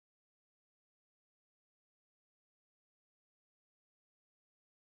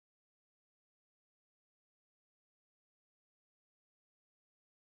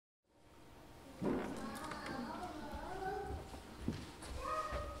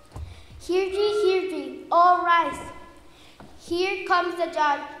Hear ye, all rise. Here comes the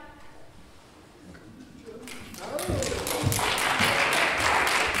judge.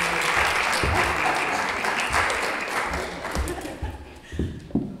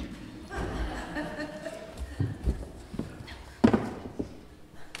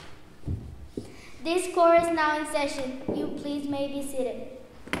 This court is now in session. You please may be seated.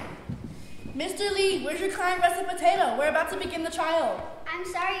 Mr. Lee, where's your client, Russet Potato? We're about to begin the trial. I'm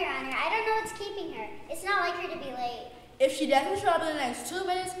sorry, Your Honor. I don't know what's keeping her. It's not like her to be late. If she doesn't show up in the next 2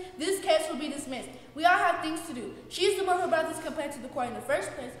 minutes, this case will be dismissed. We all have things to do. She's the one who brought this complaint to the court in the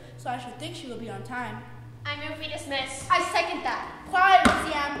first place, so I should think she will be on time. I move we dismiss. I second that. Quiet,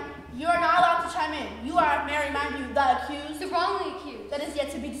 Miss Yam. You are not allowed to chime in. You are, may I remind you, the accused. The wrongly accused. That is yet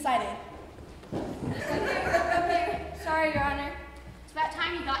to be decided. Sorry, Your Honor. It's about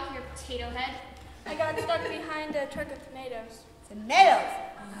time you got here, potato head. I got stuck behind a truck of tomatoes. Tomatoes?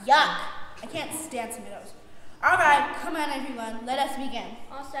 Yuck. I can't stand tomatoes. All right, come on, everyone. Let us begin.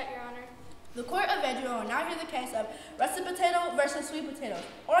 All set, Your Honor. The Court of Veggie Run will now hear the case of russet potato versus sweet potatoes,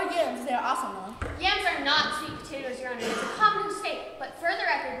 or yams as they are also known. Yams are not sweet potatoes, Your Honor. It's a common mistake. But for the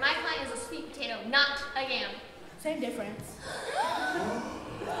record, my client is a sweet potato, not a yam. Same difference.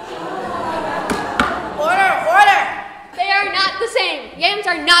 Order! They are not the same. Yams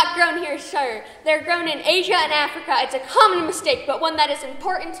are not grown here, sir. They're grown in Asia and Africa. It's a common mistake, but one that is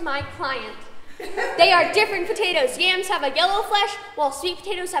important to my client. They are different potatoes. Yams have a yellow flesh, while sweet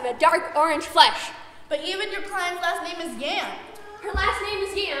potatoes have a dark orange flesh. But even your client's last name is Yam. Her last name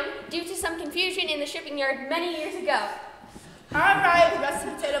is Yam, due to some confusion in the shipping yard many years ago. All right,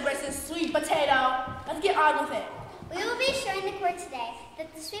 russet potato versus sweet potato. Let's get on with it. We will be showing the court today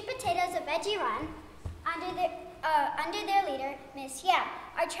that the sweet potatoes of Veggie Run, under their leader, Miss Yam,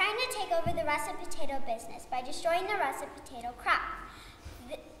 are trying to take over the russet potato business by destroying the russet potato crop.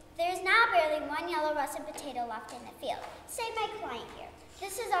 There is now barely one yellow russet potato left in the field. Save my client here.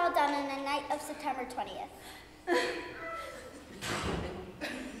 This is all done on the night of September 20th.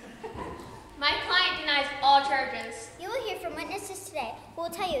 My client denies all charges. You will hear from witnesses today who will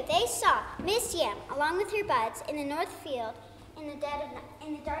tell you they saw Miss Yam, along with her buds, in the north field in the dark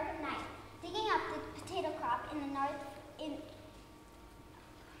of night, digging up the potato crop in the north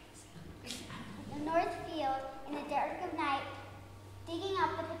field in the dark of night, digging up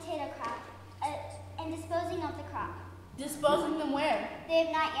the potato crop and disposing of the crop. Disposing them where? They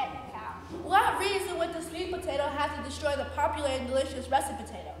have not yet been found. What reason would the sweet potato have to destroy the popular and delicious russet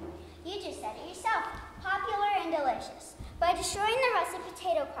potato? You just said it yourself. Popular and delicious. By destroying the russet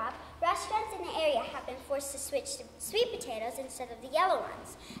potato crop, restaurants in the area have been forced to switch to sweet potatoes instead of the yellow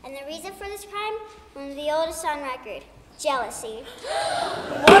ones. And the reason for this crime? One of the oldest on record. Jealousy.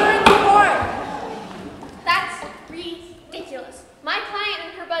 Order in the court! That's ridiculous. My client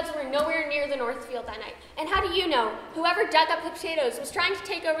and her buds were nowhere near the north field that night. And how do you know? Whoever dug up the potatoes was trying to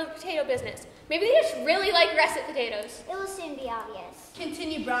take over the potato business. Maybe they just really like russet potatoes. It will soon be obvious.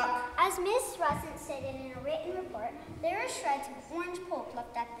 Continue, Brock. As Miss Russet stated in a written report, there are shreds of orange pulp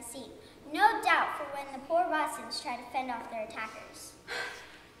left at the scene. No doubt for when the poor Russets try to fend off their attackers.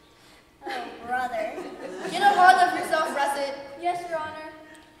 Oh, brother. Get a hold of yourself, Russet. Yes, Your Honor.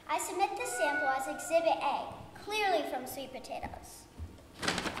 I submit the sample as Exhibit A, clearly from sweet potatoes.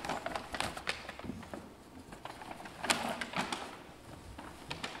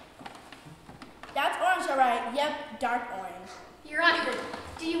 That's orange, all right. Yep, dark orange. Your Honor,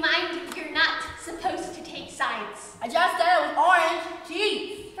 do you mind? You're not supposed to take sides. I just said it was orange.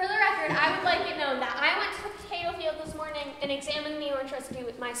 Jeez. For the record, I would like it known that I went to the potato field this morning and examined the orange residue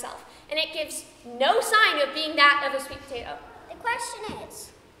with myself, and it gives no sign of being that of a sweet potato. The question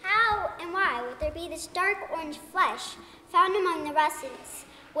is, how and why would there be this dark orange flesh found among the russets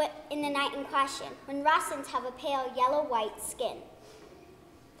in the night in question, when russets have a pale yellow-white skin?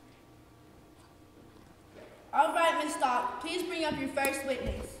 All right, Miss Stock, please bring up your first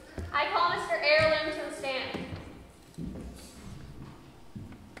witness. I call Mr. Heirloom to the stand.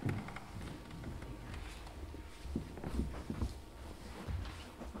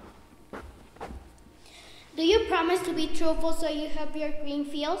 Do you promise to be truthful so you have your green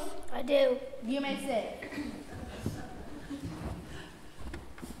fields? I do. You may sit.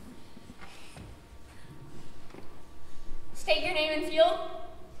 State your name and field.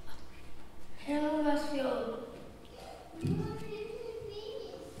 Hello, Westfield.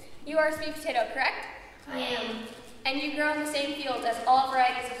 You are a sweet potato, correct? I am. And you grow in the same field as all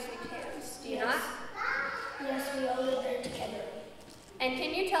varieties of sweet potatoes, do you not? Yes, we all live there together. And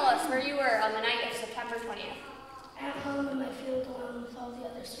can you tell us where you were on the night of September 20th? At home in my field along with all the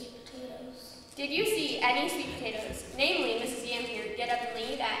other sweet potatoes. Did you see any sweet potatoes, namely Mrs. Yam here, get up and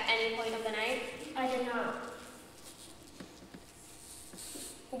leave at any point of the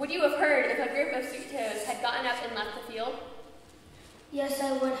Would you have heard if a group of sweet potatoes had gotten up and left the field? Yes,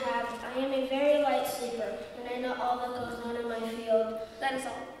 I would have. I am a very light sleeper, and I know all that goes on in my field. That is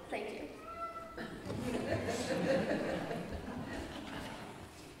all. Thank you.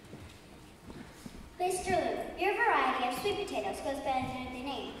 Mr. Luke, your variety of sweet potatoes goes better than the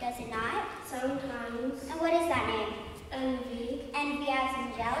name, does it not? Sometimes. And what is that name? Envy. Envy as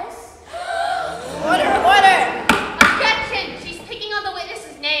in jealous? Order, order! Objection! She's picking on the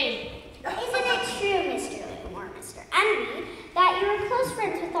witness's name. Isn't it true, Mr. Luke, or Mr. Envy, that you were close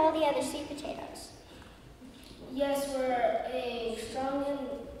friends with all the other sweet potatoes? Yes, we're a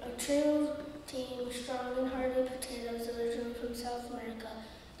true team, strong and hardy potatoes originally from South America,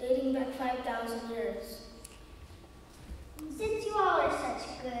 dating back 5,000 years. Since you all are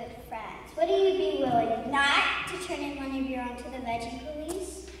such good friends, would you be willing not to turn in one of your own to the veggie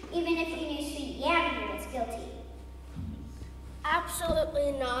police, even if you knew Sweet Yam here was guilty?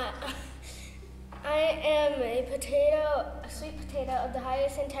 Absolutely not. I am a sweet potato of the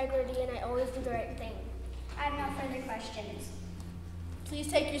highest integrity, and I always do the right thing. I have no further questions. Please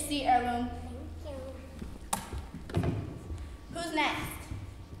take your seat, Heirloom. Thank you. Who's next?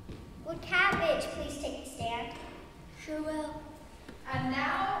 Would Cabbage please take a stand? Sure will. And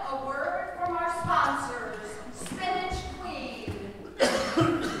now a word from our sponsors, Spinach Queen.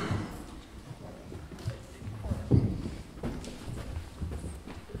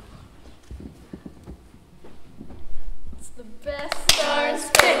 It's the best darn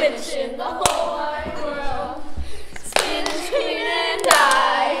spinach in the whole wide world. Spinach Queen and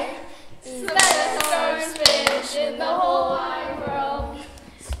I. It's the best darn spinach in the whole wide world.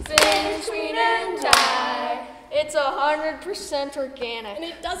 Spinach Queen and I. It's 100% organic. And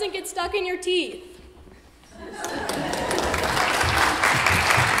it doesn't get stuck in your teeth.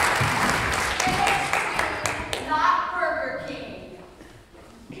 Not Burger King.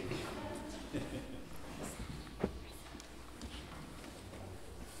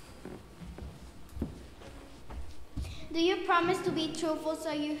 Do you promise to be truthful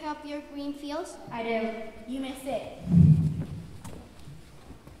so you help your green fields? I do. You may sit.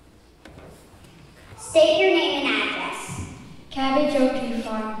 State your name and address. Cabbage Oak Tree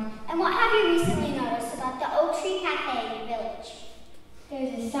Farm. And what have you recently noticed about the Oak Tree Cafe in your village?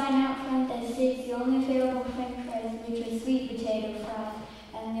 There's a sign out front that states the only available french fries, which are sweet potato fries,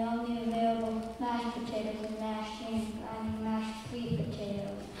 and the only available mashed potatoes are mashed yams and mashed sweet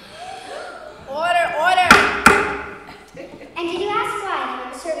potatoes. Order, order! And did you ask why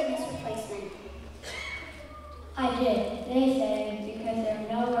they were serving this replacement? I did. They said it's because there are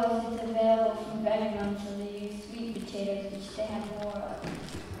no roasteds available from Veggie Run, so they use sweet potatoes, which they have more of.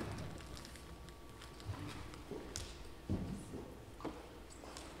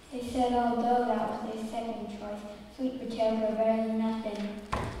 They said although that was their second choice, sweet potatoes are better than nothing.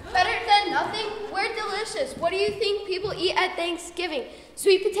 Better than nothing? We're delicious. What do you think people eat at Thanksgiving?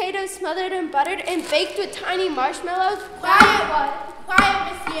 Sweet potatoes smothered and buttered and baked with tiny marshmallows? Quiet,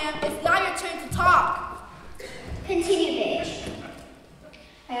 quiet, Miss Yam. It's not your turn to talk. Continue, bitch.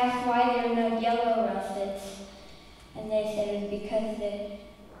 I asked why there were no yellow russets, and they said it was because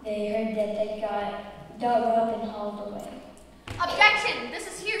they heard that they got dug up and hauled away. Objection! This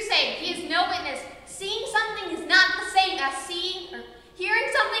is hearsay. He is no witness. Seeing something is not the same as hearing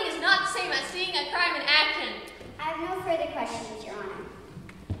something is not the same as seeing a crime in action. I have no further questions, Your Honor.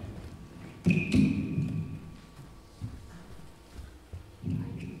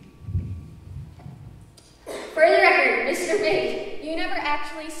 For the record, Mr. Big, you never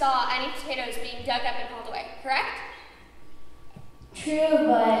actually saw any potatoes being dug up and hauled away, correct? True,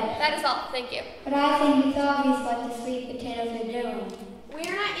 but That is all. Thank you. I think it's obvious what the sweet potatoes are doing. We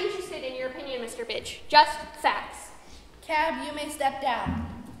are not interested in your opinion, Mr. Bidge. Just facts. Cab, you may step down.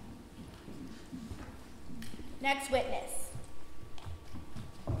 Next witness.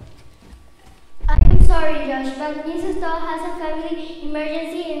 I am sorry, Josh, but Mrs. Doll has a family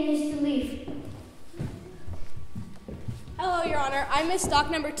emergency and needs to leave. Hello, Your Honor. I'm Miss Stock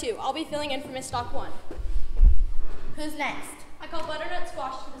number 2. I'll be filling in for Miss Stock 1. Who's next? I call butternut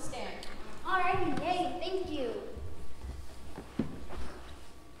squash to the stand. Alrighty, yay, thank you.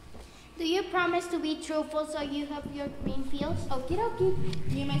 Do you promise to be truthful so you have your green fields? Okie dokie.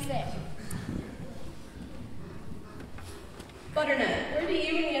 You may sit. Butternut, where do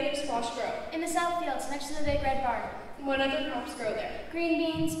you and the other squash grow? In the south fields, next to the big red barn. What other crops grow there? Green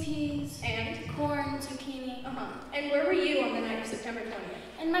beans, peas, And? corn, zucchini. And where were you on the night of September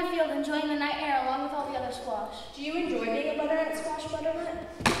 20th? In my field, enjoying the night air along with all the other squash. Do you enjoy being a butternut squash, butternut?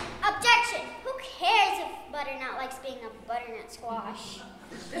 Objection! Who cares if butternut likes being a butternut squash?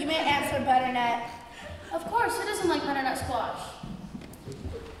 You may answer, Butternut. Of course, who doesn't like butternut squash?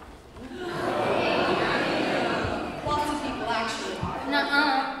 Lots of people, actually.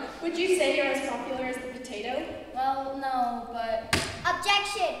 Nuh-uh. Would you say you're as popular as the potato? Well, no, but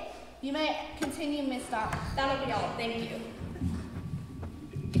Objection. you may continue, Miss Stock. That'll be all. Thank you.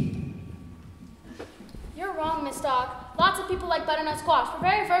 You're wrong, Miss Stock. Lots of people like butternut squash. We're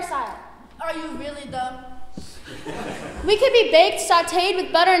very versatile. Are you really, though? We could be baked, sautéed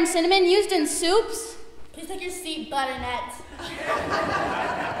with butter and cinnamon, used in soups. Please take your seat, Butternut.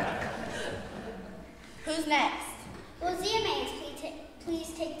 Who's next? Will ZMAs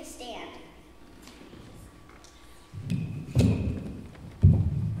please take the stand?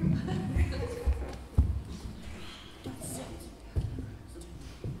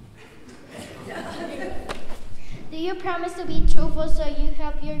 Do you promise to be truthful so you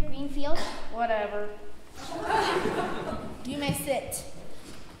help your green field? Whatever. You may sit.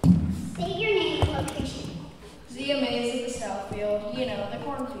 State your name and location. ZMAs of the Southfield, you know, the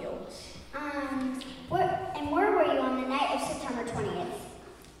cornfields. Where were you on the night of September 20th?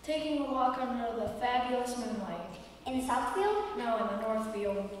 Taking a walk under the fabulous moonlight. In the Southfield? No, in the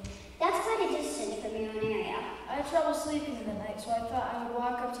Northfield. That's quite a distance from your own area. I had trouble sleeping in the night, so I thought I would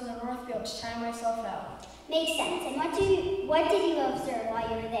walk up to the Northfield to tire myself out. Makes sense. And what did you observe while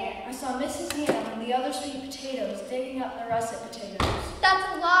you were there? I saw Mrs. Yam and the other sweet potatoes digging up the russet potatoes.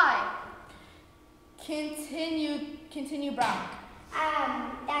 That's a lie. Continue, Brown.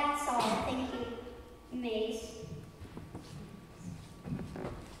 That's all. Thank you, Maze.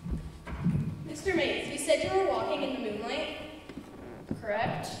 Mr. Mays, you said you were walking in the moonlight?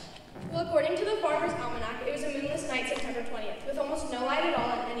 Correct? Well, according to the Farmer's Almanac, it was a moonless night, September 20th, with almost no light at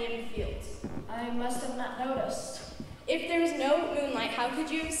all in any of the fields. I must have not noticed. If there was no moonlight, how could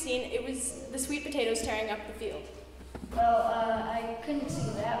you have seen it was the sweet potatoes tearing up the field? Well, I couldn't see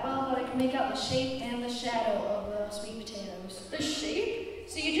that well, but I could make out the shape and the shadow of the sweet potatoes. The shape?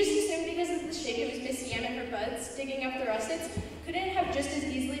 So you just assumed because of the shape it was Miss Yam and her buds digging up the russets? Couldn't it have just as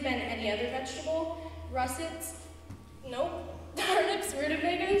easily been any other vegetable? Russets? Nope. Turnips,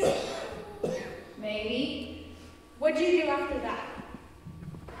 rutabagas? Maybe. What'd you do after that?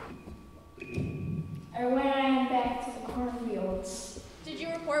 I ran back to the cornfields. Did you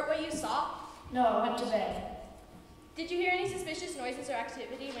report what you saw? No, I went to bed. Did you hear any suspicious noises or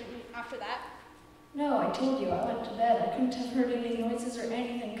activity after that? No, I told you, I went to bed. I couldn't have heard any noises or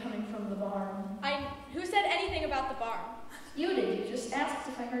anything coming from the barn. Who said anything about the barn? You did. You just asked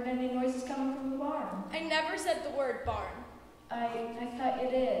if I heard any noises coming from the barn. I never said the word barn. I thought you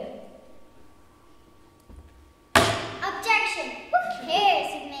did. Objection! Who cares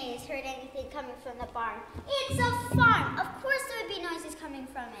if Maze heard anything coming from the barn? It's a farm. Of course there would be noises coming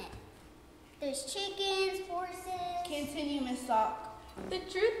from it. There's chickens, horses. Continue, Miss Stock. The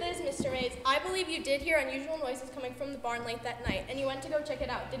truth is, Mr. Mays, I believe you did hear unusual noises coming from the barn late that night, and you went to go check it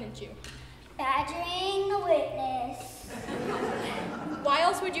out, didn't you? Badgering the witness. Why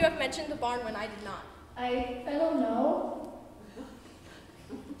else would you have mentioned the barn when I did not? I don't know.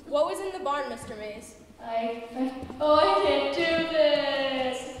 What was in the barn, Mr. Mays? I can't do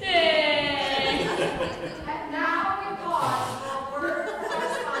this. Yay! And now we pause for a word from our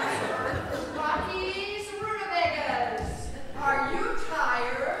sponsor, Rocky's Rutabagas. Are you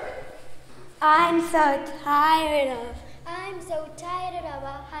tired? I'm so tired of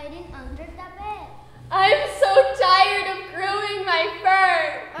hiding under the bed. I'm so tired of growing my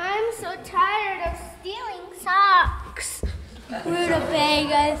fur. I'm so tired of stealing socks.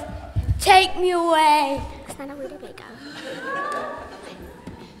 Rutabagas, take me away. It's not a rutabaga.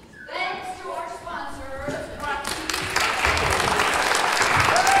 Thanks to our sponsors,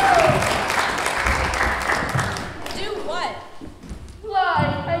 Do what?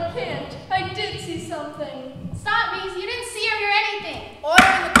 Lie, I can't. I did see something. Stop, Maze. You didn't see or hear anything. Order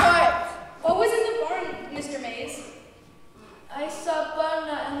in the court. What was in the barn, Mr. Mays? I saw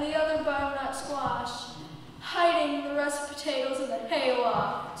butternut and the other butternut squash hiding the russet potatoes in the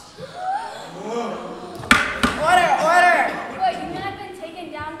hayloft. Order. What, you mean I've been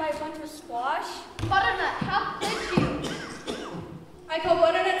taken down by a bunch of squash? Butternut, how could you? I call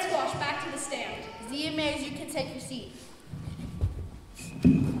butternut squash back to the stand. ZMAs, you can take your seat.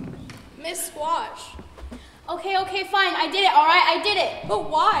 Miss Squash. Okay, fine. I did it, all right? I did it. But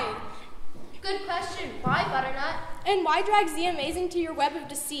why? Good question. Why, Butternut? And why drag ZMAs into your web of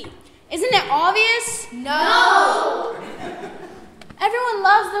deceit? Isn't it obvious? No! Everyone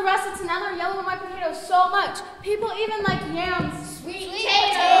loves the russets and other yellow and white potatoes so much. People even like yams. Sweet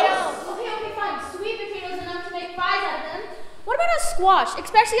potatoes. Okay, fine. Sweet potatoes enough to make fries out of them. What about a squash,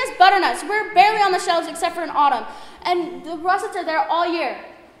 especially as butternuts? We're barely on the shelves except for in autumn. And the russets are there all year.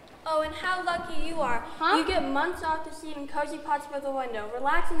 Oh, and how lucky you are. Huh? You get months off to sit in cozy pots by the window,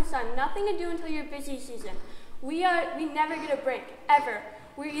 relax in the sun, nothing to do until your busy season. We never get a break, ever.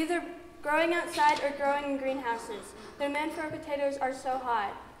 We're either growing outside or growing in greenhouses. The demand for our potatoes are so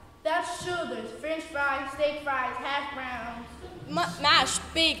high. That's true. There's French fries, steak fries, hash browns. Mash,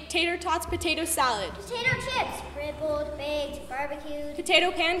 baked, tater tots, potato salad. Potato chips, ribbled, baked, barbecued.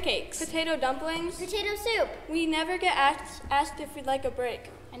 Potato pancakes. Potato dumplings. Potato soup. We never get asked if we'd like a break.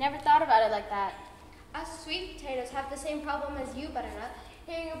 I never thought about it like that. Us sweet potatoes have the same problem as you, Butternut,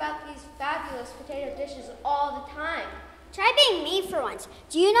 hearing about these fabulous potato dishes all the time. Try being me for once.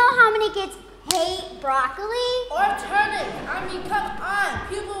 Do you know how many kids hate broccoli? Or turnips. I mean, come on.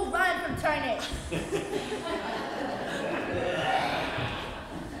 People run from turnips.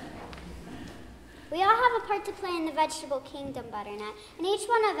 We all have a part to play in the vegetable kingdom, Butternut, and each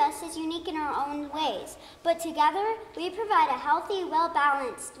one of us is unique in our own ways. But together, we provide a healthy,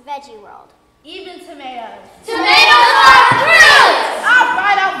 well-balanced veggie world. Even tomatoes. Tomatoes are fruits! All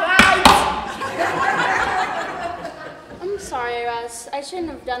right. I'm sorry, Russ. I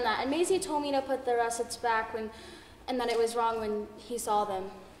shouldn't have done that. And Maisie told me to put the russets back and that it was wrong when he saw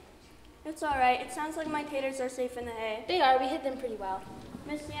them. It's all right. It sounds like my taters are safe in the hay. They are. We hid them pretty well.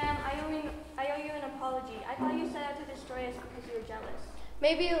 Miss Yam, I owe you an apology. I thought you set out to destroy us because you were jealous.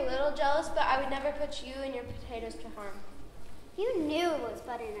 Maybe a little jealous, but I would never put you and your potatoes to harm. You knew it was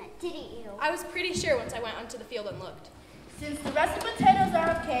Butternut, didn't you? I was pretty sure once I went onto the field and looked. Since the russet potatoes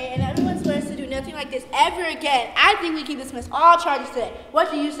are okay and everyone swears to do nothing like this ever again, I think we can dismiss all charges today. What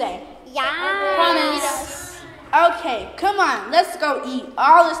do you say? Yeah. Promise. Okay, come on, let's go eat.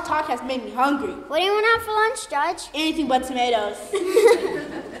 All this talk has made me hungry. What do you want to have for lunch, Judge? Anything but tomatoes.